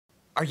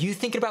Are you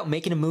thinking about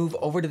making a move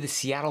over to the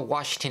Seattle,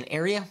 Washington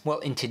area? Well,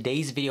 in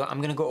today's video,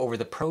 I'm gonna go over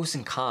the pros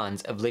and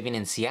cons of living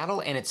in Seattle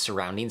and its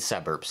surrounding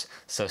suburbs,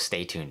 so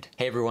stay tuned.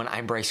 Hey everyone,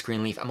 I'm Bryce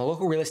Greenleaf. I'm a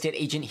local real estate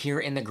agent here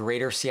in the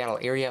greater Seattle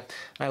area,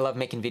 and I love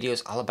making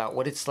videos all about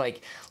what it's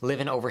like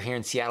living over here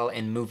in Seattle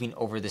and moving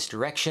over this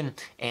direction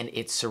and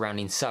its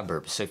surrounding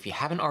suburbs. So if you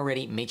haven't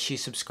already, make sure you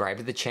subscribe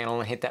to the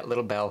channel and hit that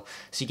little bell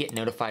so you get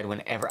notified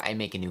whenever I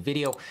make a new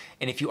video.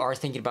 And if you are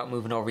thinking about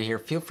moving over here,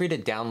 feel free to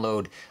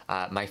download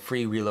my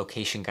free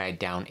relocation guide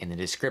down in the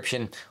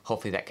description.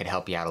 Hopefully that could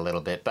help you out a little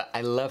bit. But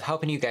I love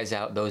helping you guys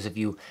out, those of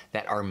you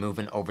that are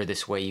moving over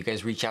this way. You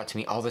guys reach out to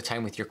me all the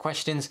time with your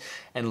questions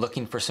and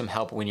looking for some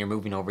help when you're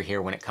moving over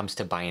here when it comes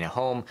to buying a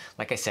home.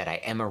 Like I said, I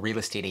am a real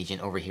estate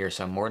agent over here,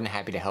 so I'm more than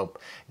happy to help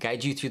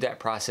guide you through that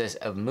process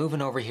of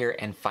moving over here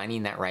and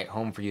finding that right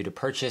home for you to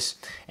purchase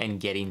and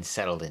getting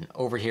settled in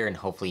over here and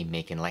hopefully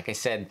making, like I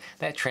said,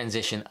 that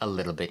transition a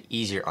little bit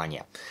easier on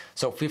you.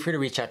 So feel free to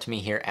reach out to me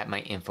here at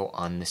my info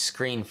on the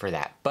screen for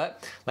that.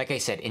 But like I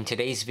said, in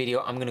today's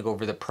video, I'm gonna go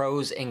over the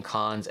pros and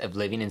cons of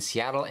living in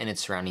Seattle and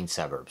its surrounding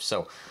suburbs.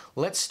 So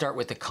let's start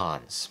with the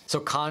cons. So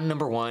con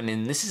number one,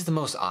 and this is the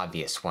most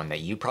obvious one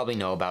that you probably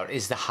know about,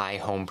 is the high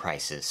home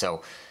prices.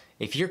 So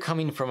if you're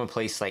coming from a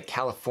place like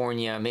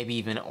California, maybe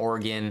even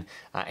Oregon,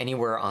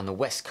 anywhere on the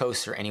West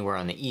Coast or anywhere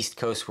on the East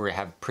Coast where you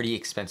have pretty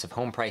expensive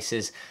home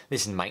prices,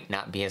 this might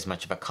not be as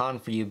much of a con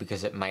for you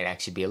because it might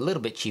actually be a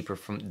little bit cheaper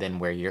than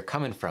where you're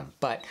coming from.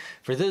 But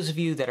for those of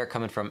you that are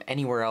coming from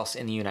anywhere else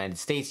in the United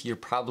States, you're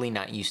probably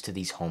not used to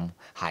these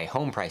high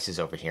home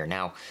prices over here.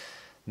 Now,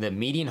 the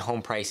median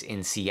home price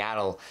in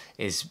Seattle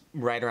is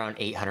right around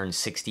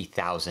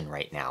 $860,000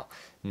 right now.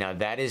 Now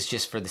that is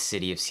just for the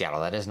city of Seattle.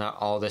 That is not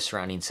all the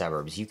surrounding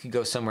suburbs. You could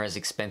go somewhere as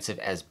expensive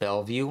as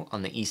Bellevue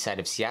on the east side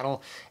of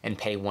Seattle and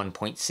pay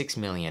 $1.6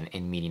 million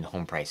in median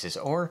home prices.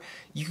 Or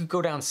you could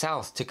go down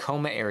south,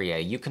 Tacoma area.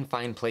 You can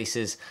find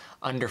places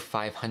under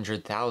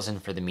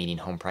 $500,000 for the median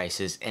home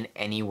prices and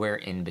anywhere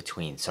in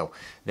between. So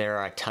there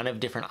are a ton of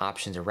different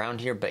options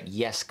around here, but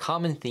yes,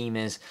 common theme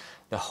is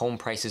the home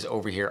prices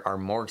over here are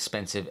more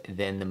expensive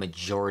than the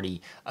majority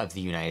of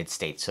the United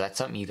States. So that's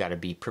something you gotta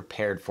be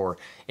prepared for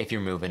if you're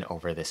moving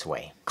over this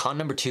way. Con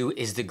number two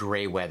is the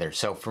gray weather.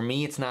 So for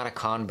me, it's not a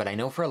con, but I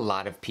know for a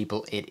lot of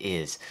people it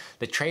is.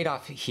 The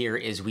trade-off here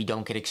is we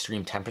don't get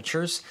extreme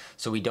temperatures,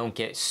 so we don't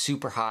get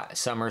super hot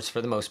summers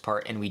for the most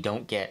part, and we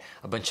don't get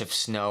a bunch of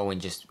snow and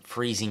just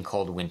freezing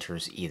cold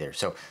winters either.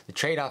 So the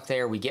trade-off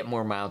there, we get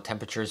more mild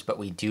temperatures, but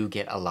we do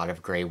get a lot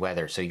of gray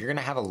weather. So you're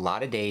gonna have a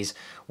lot of days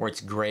where it's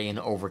gray and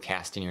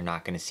overcast and you're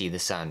not going to see the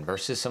sun,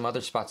 versus some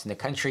other spots in the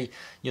country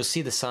you'll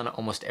see the sun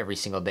almost every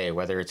single day.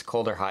 Whether it's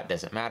cold or hot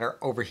doesn't matter.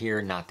 Over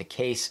here, not the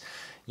case.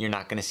 You're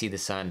not going to see the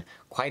sun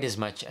quite as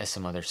much as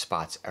some other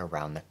spots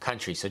around the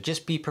country. So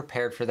just be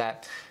prepared for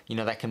that. You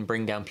know, that can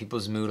bring down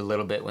people's mood a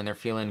little bit when they're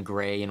feeling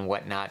gray and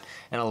whatnot.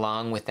 And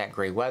along with that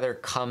gray weather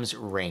comes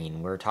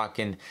rain. We're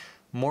talking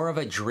more of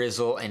a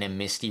drizzle and a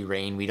misty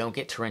rain. We don't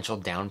get torrential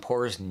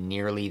downpours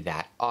nearly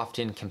that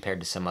often compared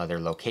to some other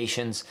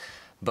locations,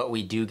 but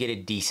we do get a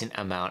decent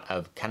amount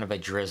of kind of a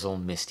drizzle,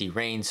 misty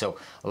rain. So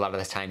a lot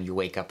of the time you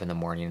wake up in the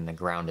morning and the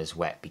ground is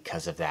wet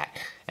because of that.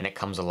 And it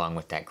comes along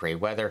with that gray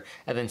weather.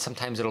 And then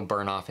sometimes it'll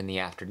burn off in the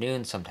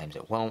afternoon, sometimes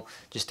it won't,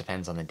 just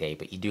depends on the day.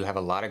 But you do have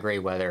a lot of gray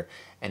weather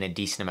and a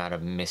decent amount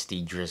of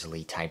misty,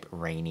 drizzly type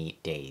rainy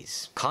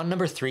days. Con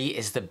number three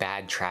is the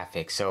bad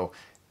traffic. So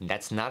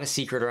that's not a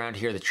secret around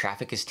here. The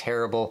traffic is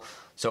terrible.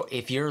 So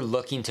if you're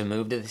looking to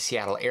move to the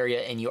Seattle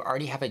area and you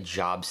already have a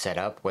job set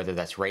up, whether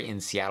that's right in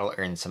Seattle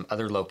or in some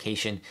other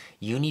location,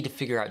 you need to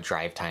figure out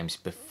drive times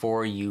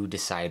before you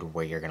decide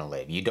where you're gonna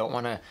live. You don't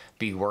wanna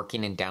be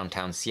working in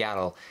downtown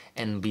Seattle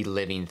and be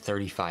living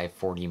 35,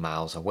 40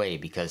 miles away,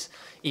 because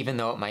even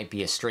though it might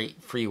be a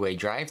straight freeway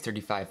drive,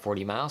 35,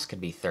 40 miles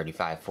could be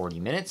 35, 40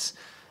 minutes.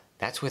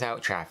 That's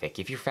without traffic.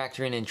 If you're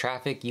factoring in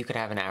traffic, you could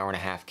have an hour and a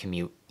half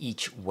commute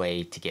each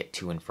way to get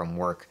to and from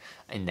work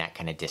in that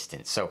kind of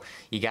distance. So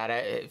you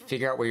gotta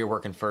figure out where you're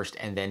working first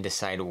and then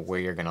decide where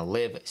you're gonna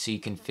live so you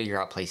can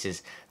figure out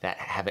places that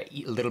have a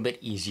little bit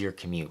easier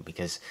commute,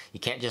 because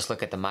you can't just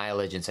look at the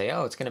mileage and say,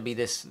 oh, it's gonna be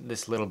this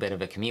little bit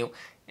of a commute.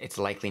 It's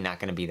likely not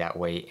going to be that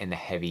way in the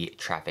heavy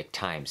traffic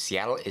times.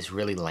 Seattle is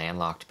really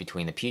landlocked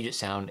between the Puget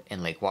Sound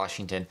and Lake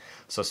Washington.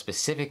 So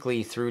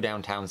specifically through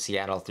downtown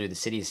Seattle, through the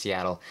city of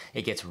Seattle,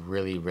 it gets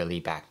really, really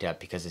backed up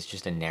because it's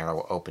just a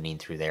narrow opening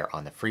through there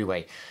on the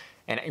freeway.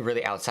 And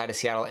really outside of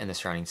Seattle in the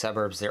surrounding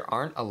suburbs, there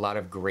aren't a lot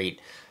of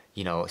great,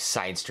 you know,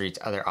 side streets,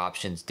 other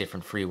options,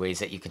 different freeways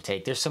that you can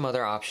take. There's some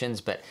other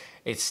options, but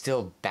it's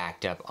still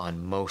backed up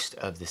on most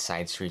of the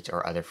side streets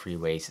or other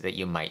freeways that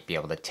you might be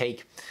able to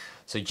take.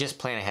 So just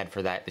plan ahead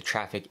for that. The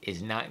traffic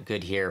is not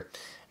good here,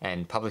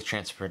 and public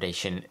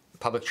transportation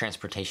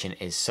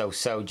is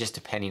so-so, just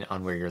depending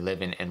on where you're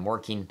living and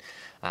working,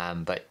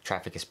 but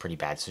traffic is pretty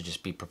bad, so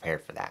just be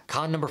prepared for that.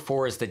 Con number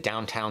four is the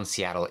downtown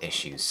Seattle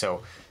issues.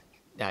 So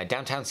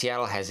downtown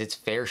Seattle has its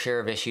fair share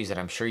of issues that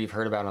I'm sure you've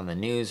heard about on the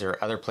news or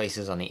other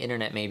places on the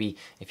internet maybe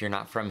if you're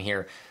not from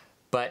here.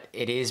 but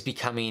it is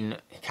becoming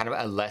kind of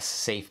a less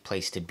safe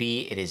place to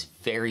be. It is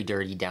very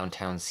dirty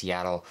downtown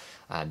Seattle.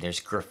 There's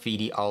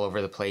graffiti all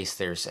over the place.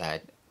 There's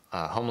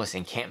homeless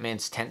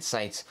encampments, tent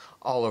sites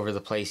all over the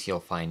place.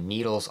 You'll find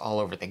needles all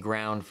over the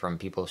ground from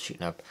people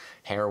shooting up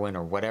heroin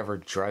or whatever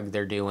drug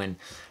they're doing.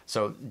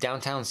 So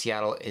downtown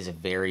Seattle is a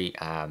very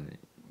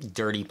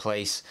dirty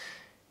place.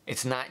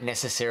 It's not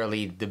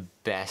necessarily the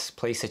best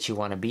place that you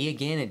want to be.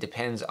 Again, it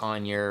depends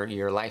on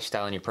your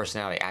lifestyle and your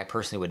personality. I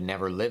personally would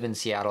never live in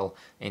Seattle,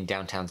 in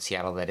downtown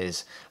Seattle that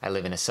is. I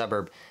live in a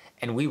suburb,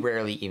 and we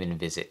rarely even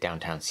visit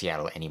downtown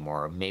Seattle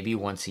anymore. Maybe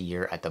once a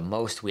year at the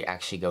most we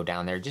actually go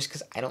down there, just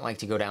because I don't like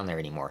to go down there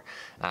anymore.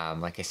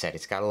 Like I said,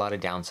 it's got a lot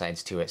of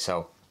downsides to it.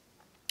 So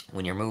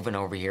when you're moving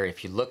over here,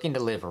 if you're looking to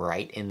live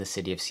right in the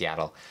city of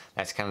Seattle,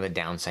 that's kind of the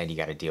downside you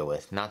got to deal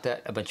with. Not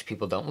that a bunch of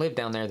people don't live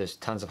down there. There's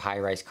tons of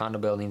high-rise condo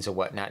buildings or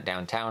whatnot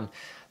downtown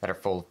that are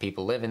full of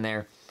people living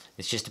there.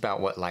 It's just about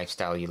what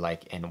lifestyle you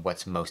like and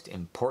what's most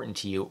important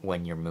to you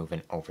when you're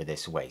moving over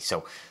this way.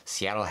 So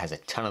Seattle has a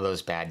ton of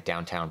those bad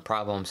downtown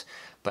problems,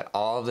 but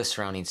all of the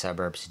surrounding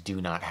suburbs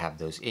do not have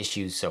those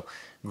issues. So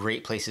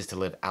great places to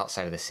live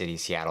outside of the city of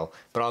Seattle,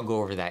 but I'll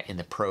go over that in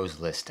the pros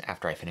list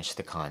after I finish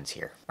the cons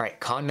here. All right,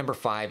 con number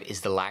 5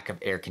 is the lack of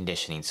air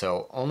conditioning.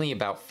 So only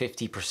about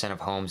 50%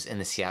 of homes in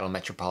the Seattle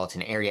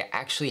metropolitan area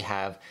actually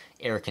have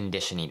air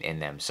conditioning in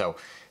them. So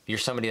if you're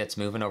somebody that's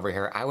moving over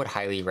here, I would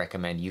highly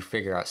recommend you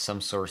figure out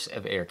some source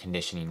of air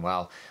conditioning.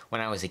 Well,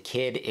 when I was a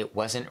kid, it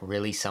wasn't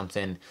really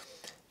something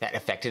that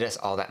affected us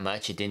all that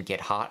much. It didn't get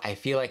hot. I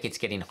feel like it's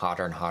getting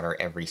hotter and hotter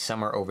every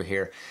summer over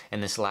here.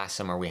 And this last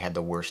summer, we had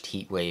the worst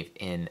heat wave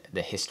in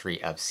the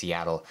history of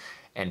Seattle,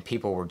 and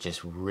people were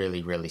just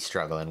really, really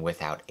struggling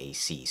without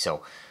AC.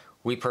 So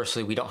we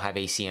personally, we don't have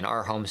AC in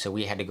our home, so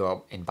we had to go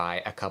out and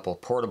buy a couple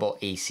portable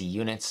AC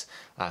units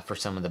for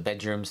some of the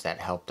bedrooms. That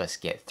helped us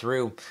get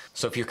through.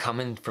 So if you're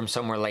coming from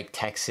somewhere like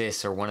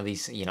Texas or one of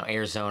these,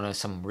 Arizona,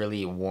 some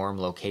really warm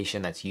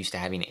location that's used to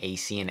having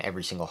AC in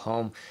every single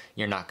home,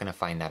 you're not gonna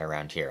find that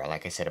around here.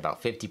 Like I said,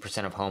 about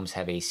 50% of homes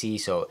have AC,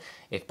 so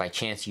if by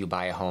chance you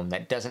buy a home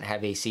that doesn't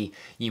have AC,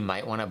 you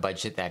might wanna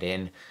budget that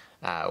in.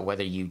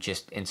 Whether you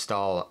just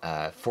install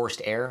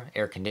forced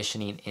air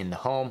conditioning in the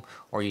home,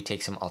 or you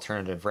take some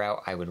alternative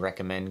route, I would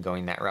recommend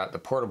going that route. The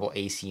portable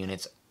AC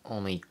units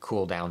only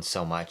cool down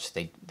so much.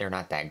 They're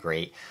not that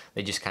great.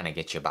 They just kind of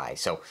get you by.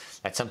 So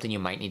that's something you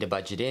might need to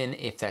budget in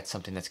if that's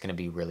something that's going to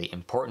be really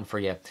important for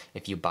you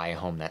if you buy a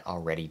home that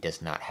already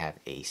does not have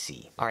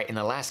AC. All right, and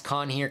the last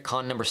con here,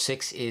 con number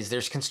 6, is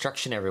there's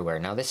construction everywhere.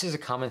 Now this is a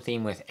common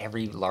theme with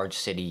every large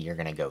city you're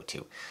going to go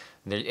to.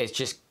 It's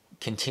just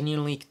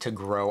continually to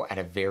grow at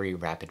a very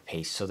rapid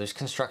pace. So there's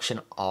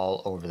construction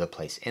all over the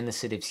place in the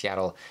city of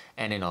Seattle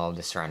and in all of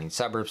the surrounding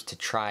suburbs to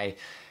try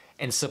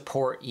and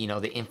support,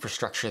 the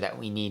infrastructure that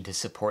we need to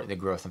support the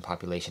growth in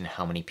population,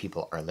 how many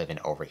people are living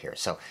over here.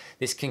 So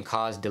this can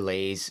cause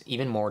delays,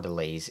 even more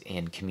delays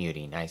in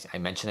commuting. I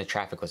mentioned the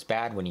traffic was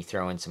bad. When you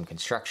throw in some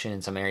construction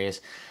in some areas,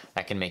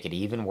 that can make it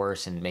even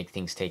worse and make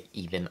things take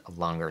even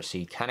longer. So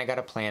you kind of got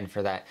to plan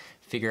for that,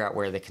 figure out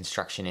where the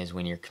construction is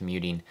when you're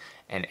commuting,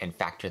 and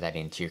factor that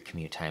into your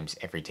commute times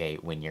every day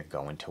when you're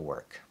going to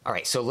work. All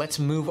right, so let's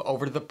move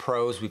over to the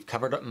pros. We've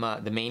covered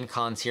the main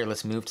cons here.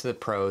 Let's move to the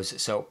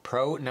pros. So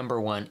pro number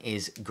 1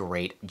 is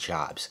great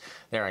jobs.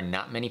 There are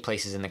not many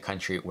places in the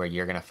country where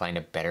you're gonna find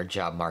a better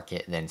job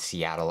market than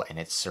Seattle and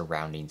its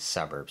surrounding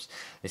suburbs.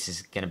 This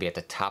is gonna be at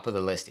the top of the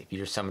list if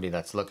you're somebody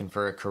that's looking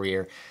for a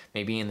career,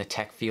 maybe in the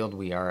tech field.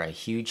 We are a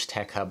huge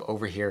tech hub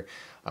over here.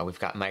 We've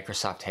got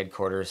Microsoft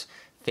headquarters,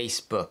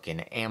 Facebook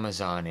and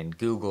Amazon and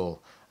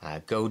Google,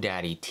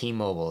 GoDaddy,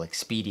 T-Mobile,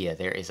 Expedia.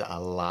 There is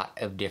a lot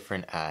of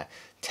different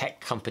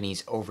tech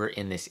companies over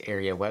in this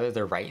area, whether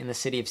they're right in the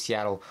city of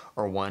Seattle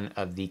or one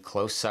of the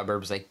close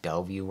suburbs like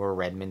Bellevue or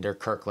Redmond or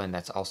Kirkland.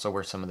 That's also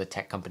where some of the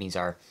tech companies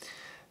are.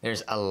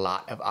 There's a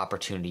lot of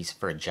opportunities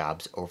for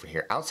jobs over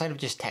here. Outside of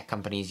just tech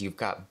companies, you've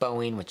got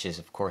Boeing, which is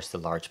of course the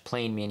large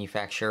plane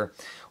manufacturer.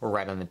 We're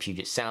right on the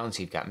Puget Sound,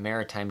 so you've got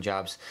maritime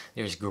jobs.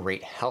 There's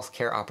great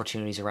healthcare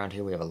opportunities around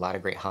here. We have a lot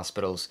of great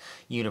hospitals,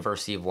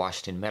 University of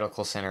Washington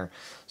Medical Center.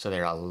 So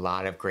there are a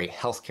lot of great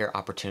healthcare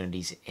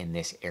opportunities in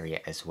this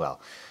area as well.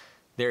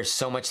 There's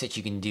so much that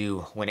you can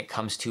do when it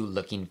comes to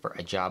looking for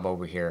a job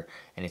over here,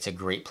 and it's a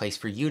great place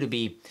for you to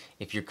be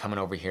if you're coming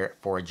over here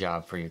for a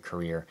job, for your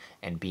career,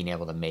 and being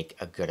able to make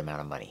a good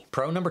amount of money.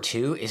 Pro number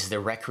 2 is the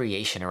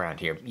recreation around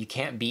here. You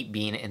can't beat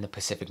being in the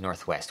Pacific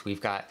Northwest.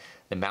 We've got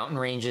the mountain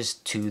ranges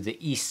to the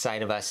east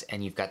side of us,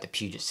 and you've got the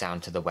Puget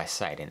Sound to the west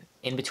side. And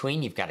in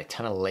between, you've got a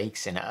ton of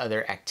lakes and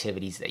other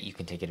activities that you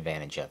can take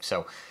advantage of.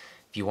 So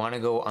if you want to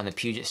go on the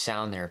Puget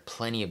Sound, there are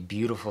plenty of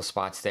beautiful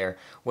spots there.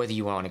 Whether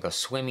you want to go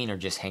swimming or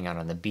just hang out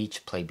on the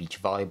beach, play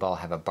beach volleyball,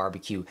 have a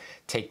barbecue,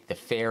 take the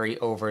ferry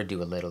over,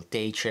 do a little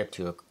day trip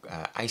to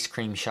a ice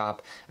cream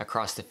shop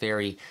across the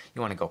ferry.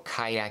 You want to go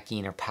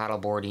kayaking or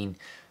paddleboarding.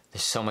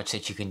 There's so much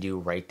that you can do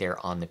right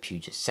there on the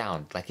Puget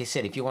Sound. Like I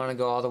said, if you want to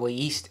go all the way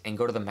east and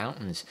go to the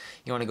mountains,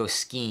 you want to go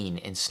skiing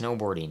and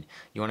snowboarding,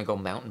 you want to go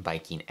mountain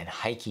biking and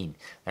hiking,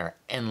 there are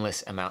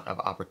endless amount of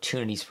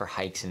opportunities for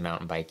hikes and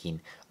mountain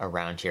biking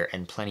around here,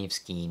 and plenty of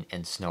skiing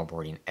and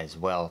snowboarding as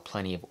well,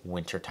 plenty of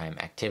wintertime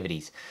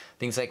activities.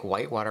 Things like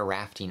whitewater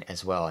rafting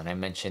as well, and I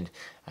mentioned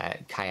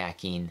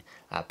kayaking,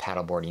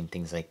 paddleboarding,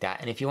 things like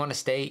that. And if you want to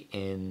stay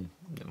in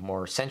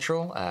more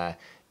central,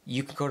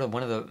 you can go to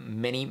one of the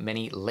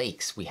many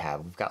lakes we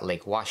have. We've got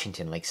Lake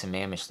Washington, Lake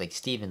Sammamish, Lake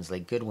Stevens,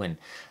 Lake Goodwin,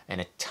 and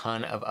a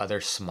ton of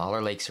other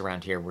smaller lakes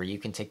around here where you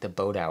can take the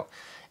boat out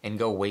and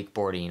go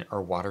wakeboarding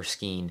or water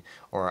skiing,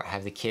 or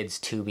have the kids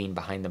tubing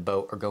behind the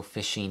boat, or go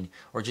fishing,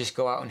 or just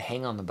go out and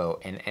hang on the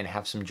boat and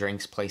have some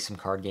drinks, play some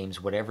card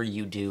games, whatever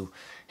you do,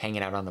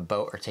 hanging out on the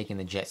boat or taking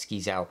the jet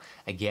skis out.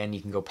 Again,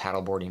 you can go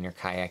paddleboarding or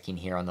kayaking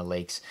here on the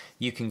lakes.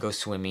 You can go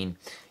swimming.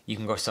 You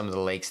can go to some of the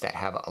lakes that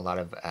have a lot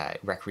of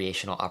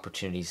recreational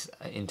opportunities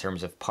in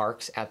terms of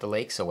parks at the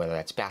lake. So whether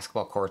that's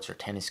basketball courts or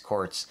tennis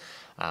courts,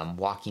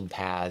 walking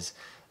paths,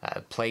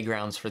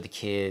 playgrounds for the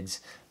kids,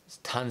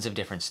 tons of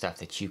different stuff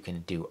that you can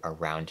do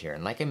around here.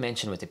 And like I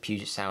mentioned, with the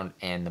Puget Sound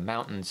and the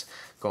mountains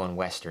going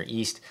west or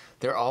east,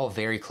 they're all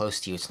very close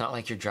to you. It's not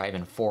like you're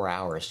driving 4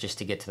 hours just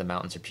to get to the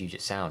mountains or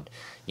Puget Sound.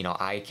 You know,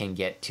 I can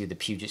get to the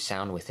Puget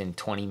Sound within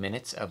 20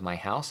 minutes of my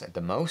house at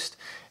the most,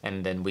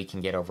 and then we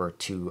can get over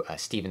to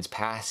Stevens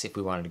Pass if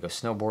we wanted to go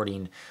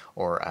snowboarding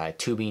or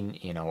tubing,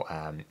 you know,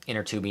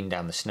 inner tubing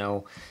down the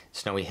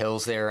snowy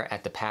hills there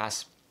at the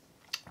pass.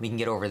 We can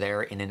get over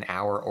there in an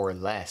hour or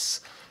less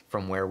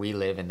from where we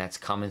live, and that's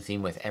a common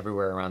theme with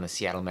everywhere around the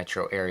Seattle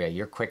metro area.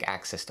 You're quick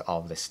access to all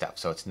of this stuff,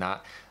 so it's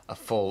not a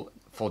full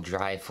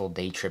drive, full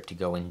day trip to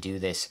go and do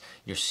this.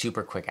 You're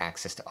super quick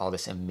access to all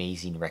this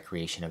amazing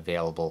recreation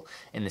available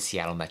in the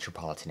Seattle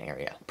metropolitan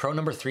area. Pro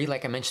number 3,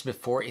 like I mentioned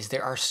before, is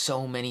there are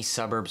so many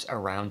suburbs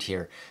around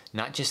here.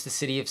 Not just the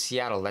city of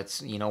Seattle.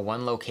 That's, you know,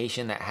 one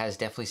location that has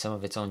definitely some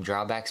of its own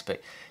drawbacks,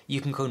 but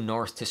you can go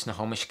north to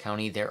Snohomish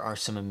County. There are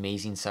some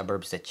amazing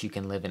suburbs that you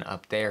can live in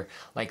up there,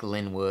 like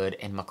Linwood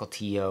and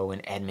Mukilteo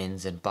and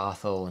Edmonds and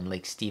Bothell and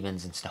Lake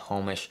Stevens and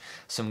Snohomish.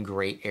 Some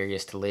great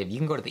areas to live. You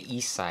can go to the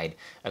east side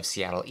of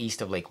Seattle,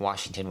 east of Lake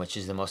Washington, which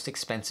is the most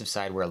expensive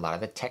side where a lot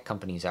of the tech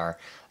companies are.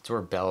 That's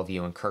where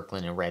Bellevue and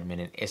Kirkland and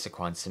Redmond and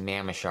Issaquah and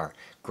Sammamish are.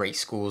 Great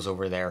schools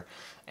over there.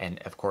 And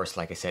of course,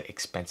 like I said,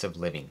 expensive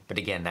living. But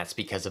again, that's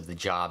because of the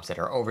jobs that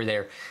are over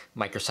there.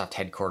 Microsoft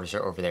headquarters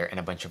are over there, and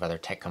a bunch of other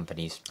tech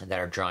companies that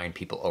are drawing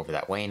people over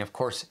that way. And of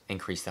course,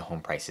 increase the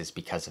home prices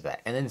because of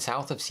that. And then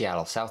south of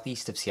Seattle,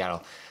 southeast of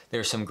Seattle, there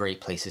are some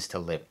great places to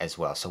live as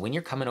well. So when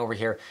you're coming over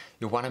here,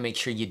 you want to make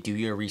sure you do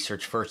your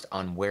research first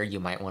on where you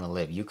might want to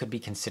live. You could be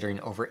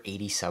considering over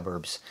 80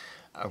 suburbs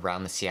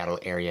around the Seattle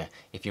area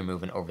if you're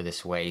moving over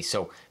this way.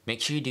 So make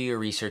sure you do your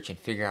research and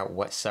figure out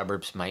what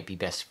suburbs might be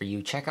best for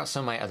you. Check out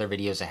some of my other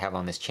videos I have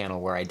on this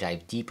channel where I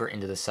dive deeper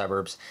into the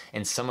suburbs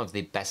and some of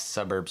the best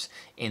suburbs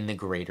in the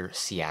greater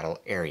Seattle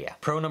area.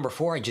 Pro number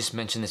 4, I just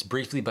mentioned this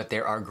briefly, but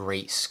there are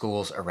great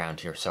schools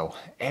around here. So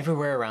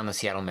everywhere around the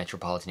Seattle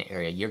metropolitan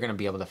area, you're going to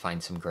be able to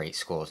find some great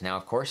schools. Now,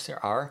 of course,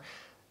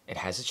 it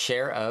has its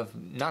share of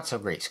not so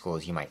great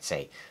schools, you might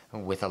say.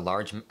 With a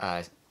large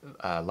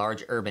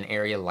urban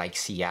area like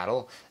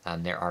Seattle,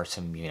 there are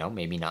some, you know,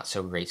 maybe not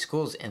so great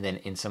schools. And then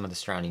in some of the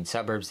surrounding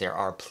suburbs, there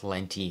are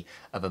plenty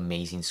of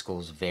amazing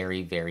schools,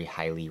 very, very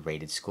highly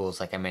rated schools.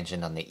 Like I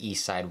mentioned, on the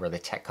east side where the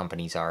tech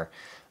companies are,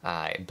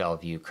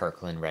 Bellevue,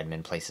 Kirkland,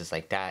 Redmond, places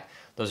like that.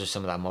 Those are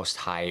some of the most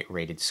high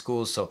rated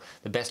schools. So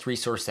the best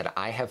resource that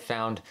I have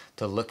found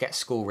to look at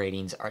school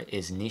ratings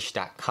is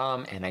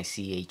niche.com,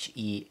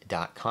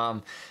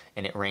 niche.com,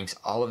 and it ranks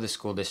all of the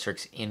school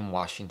districts in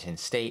Washington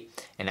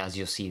state. And as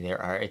you'll see,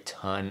 there are a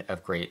ton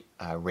of great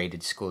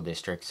rated school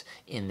districts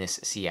in this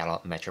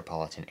Seattle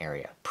metropolitan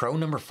area. Pro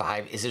number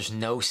 5 is there's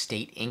no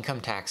state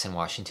income tax in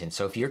Washington.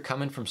 So if you're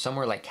coming from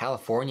somewhere like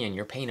California and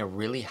you're paying a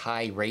really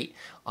high rate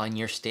on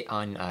your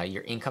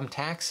your income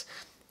tax,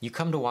 you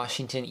come to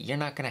Washington, you're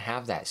not going to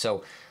have that.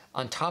 So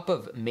on top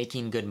of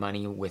making good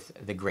money with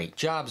the great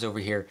jobs over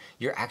here,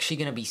 you're actually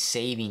going to be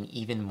saving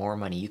even more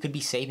money. You could be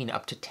saving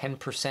up to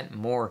 10%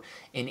 more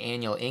in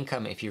annual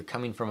income if you're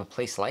coming from a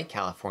place like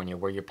California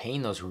where you're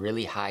paying those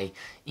really high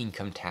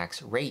income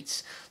tax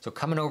rates. So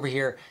coming over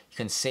here, you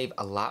can save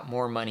a lot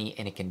more money,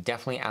 and it can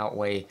definitely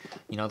outweigh,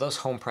 you know, those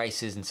home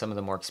prices and some of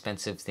the more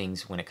expensive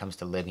things when it comes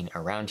to living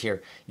around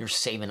here. You're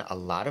saving a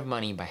lot of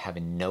money by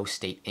having no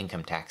state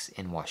income tax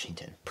in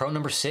Washington. Pro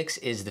number 6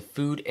 is the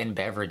food and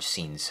beverage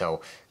scene.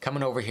 So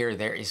coming over here,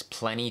 there is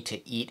plenty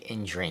to eat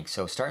and drink.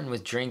 So starting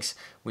with drinks,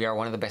 we are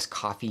one of the best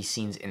coffee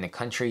scenes in the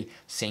country.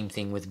 Same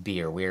thing with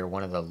beer. We are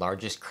one of the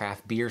largest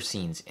craft beer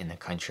scenes in the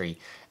country.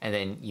 And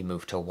then you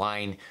move to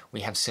wine.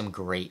 We have some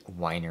great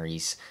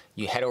wineries.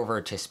 You head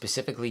over to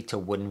specifically to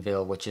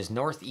Woodinville, which is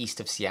northeast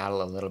of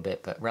Seattle a little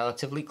bit, but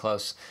relatively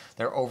close.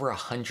 There are over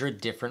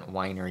 100 different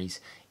wineries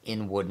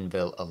in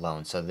Woodinville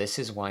alone. So this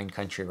is wine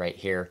country right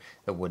here,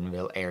 the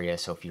Woodinville area.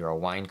 So if you're a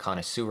wine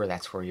connoisseur,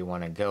 that's where you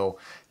want to go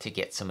to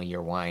get some of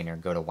your wine or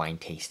go to wine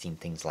tasting,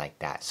 things like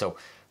that. So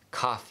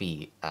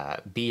coffee,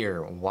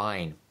 beer,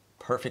 wine.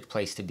 Perfect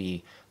place to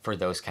be for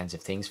those kinds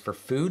of things. For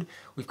food,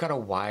 we've got a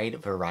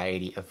wide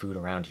variety of food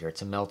around here.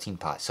 It's a melting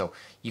pot. So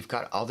you've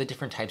got all the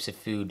different types of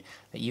food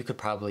that you could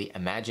probably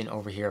imagine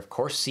over here. Of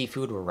course,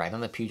 seafood, we're right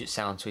on the Puget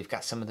Sound, so we've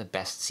got some of the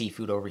best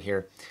seafood over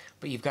here.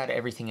 But you've got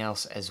everything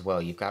else as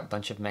well. You've got a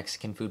bunch of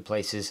Mexican food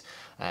places,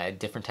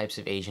 different types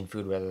of Asian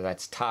food, whether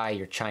that's Thai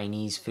or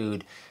Chinese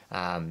food.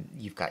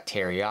 You've got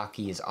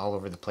teriyaki is all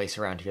over the place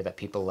around here that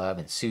people love,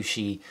 and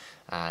sushi.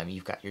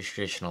 You've got your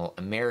traditional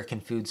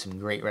American food, some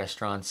great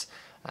restaurants.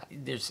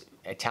 There's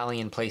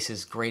Italian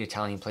places, great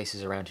Italian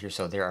places around here,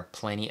 so there are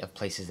plenty of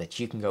places that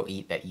you can go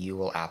eat that you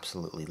will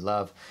absolutely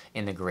love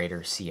in the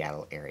greater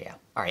Seattle area.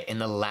 All right, and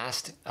the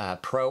last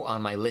pro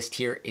on my list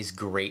here is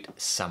great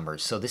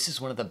summers. So this is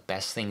one of the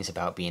best things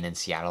about being in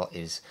Seattle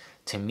is,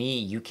 to me,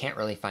 you can't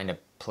really find a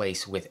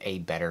place with a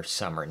better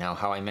summer. Now,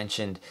 how I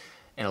mentioned,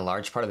 in a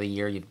large part of the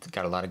year, you've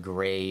got a lot of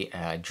gray,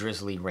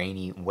 drizzly,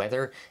 rainy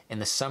weather. In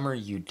the summer,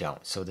 you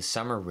don't. So the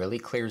summer really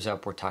clears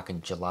up. We're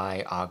talking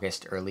July,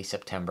 August, early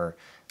September,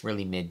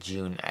 really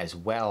mid-June as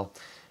well,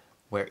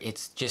 where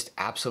it's just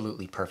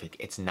absolutely perfect.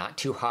 It's not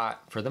too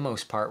hot for the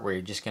most part, where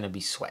you're just going to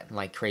be sweating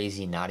like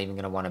crazy, not even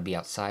going to want to be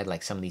outside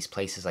like some of these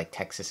places like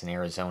Texas and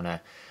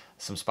Arizona,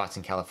 some spots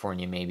in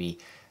California maybe.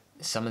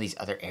 Some of these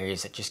other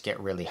areas that just get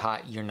really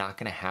hot, you're not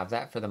going to have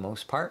that for the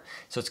most part.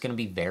 So it's going to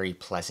be very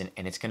pleasant,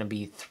 and it's going to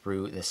be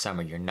through the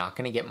summer. You're not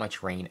going to get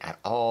much rain at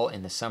all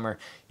in the summer.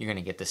 You're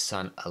going to get the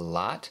sun a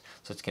lot.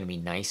 So it's going to be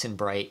nice and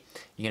bright.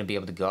 You're going to be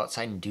able to go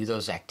outside and do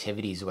those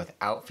activities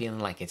without feeling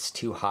like it's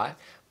too hot,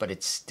 but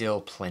it's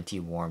still plenty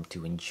warm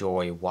to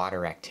enjoy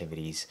water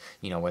activities.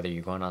 You know, whether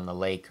you're going on the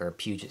lake or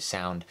Puget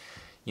Sound,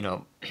 you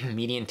know,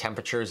 median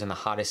temperatures in the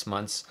hottest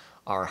months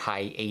are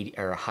high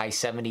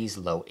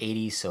 70s, low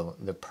 80s, so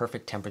the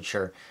perfect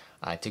temperature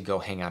to go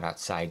hang out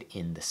outside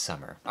in the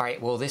summer. All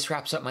right, well, this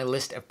wraps up my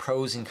list of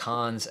pros and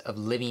cons of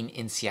living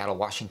in Seattle,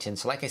 Washington.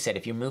 So like I said,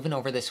 if you're moving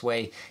over this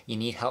way, you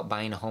need help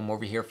buying a home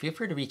over here, feel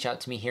free to reach out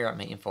to me here at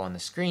my info on the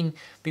screen.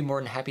 Be more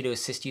than happy to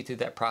assist you through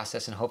that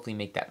process and hopefully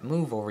make that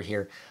move over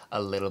here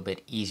a little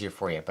bit easier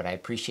for you. But I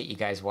appreciate you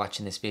guys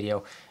watching this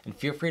video, and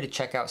feel free to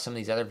check out some of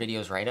these other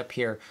videos right up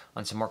here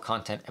on some more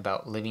content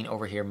about living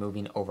over here,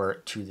 moving over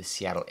to the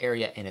Seattle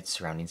area and its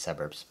surrounding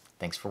suburbs.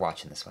 Thanks for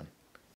watching this one.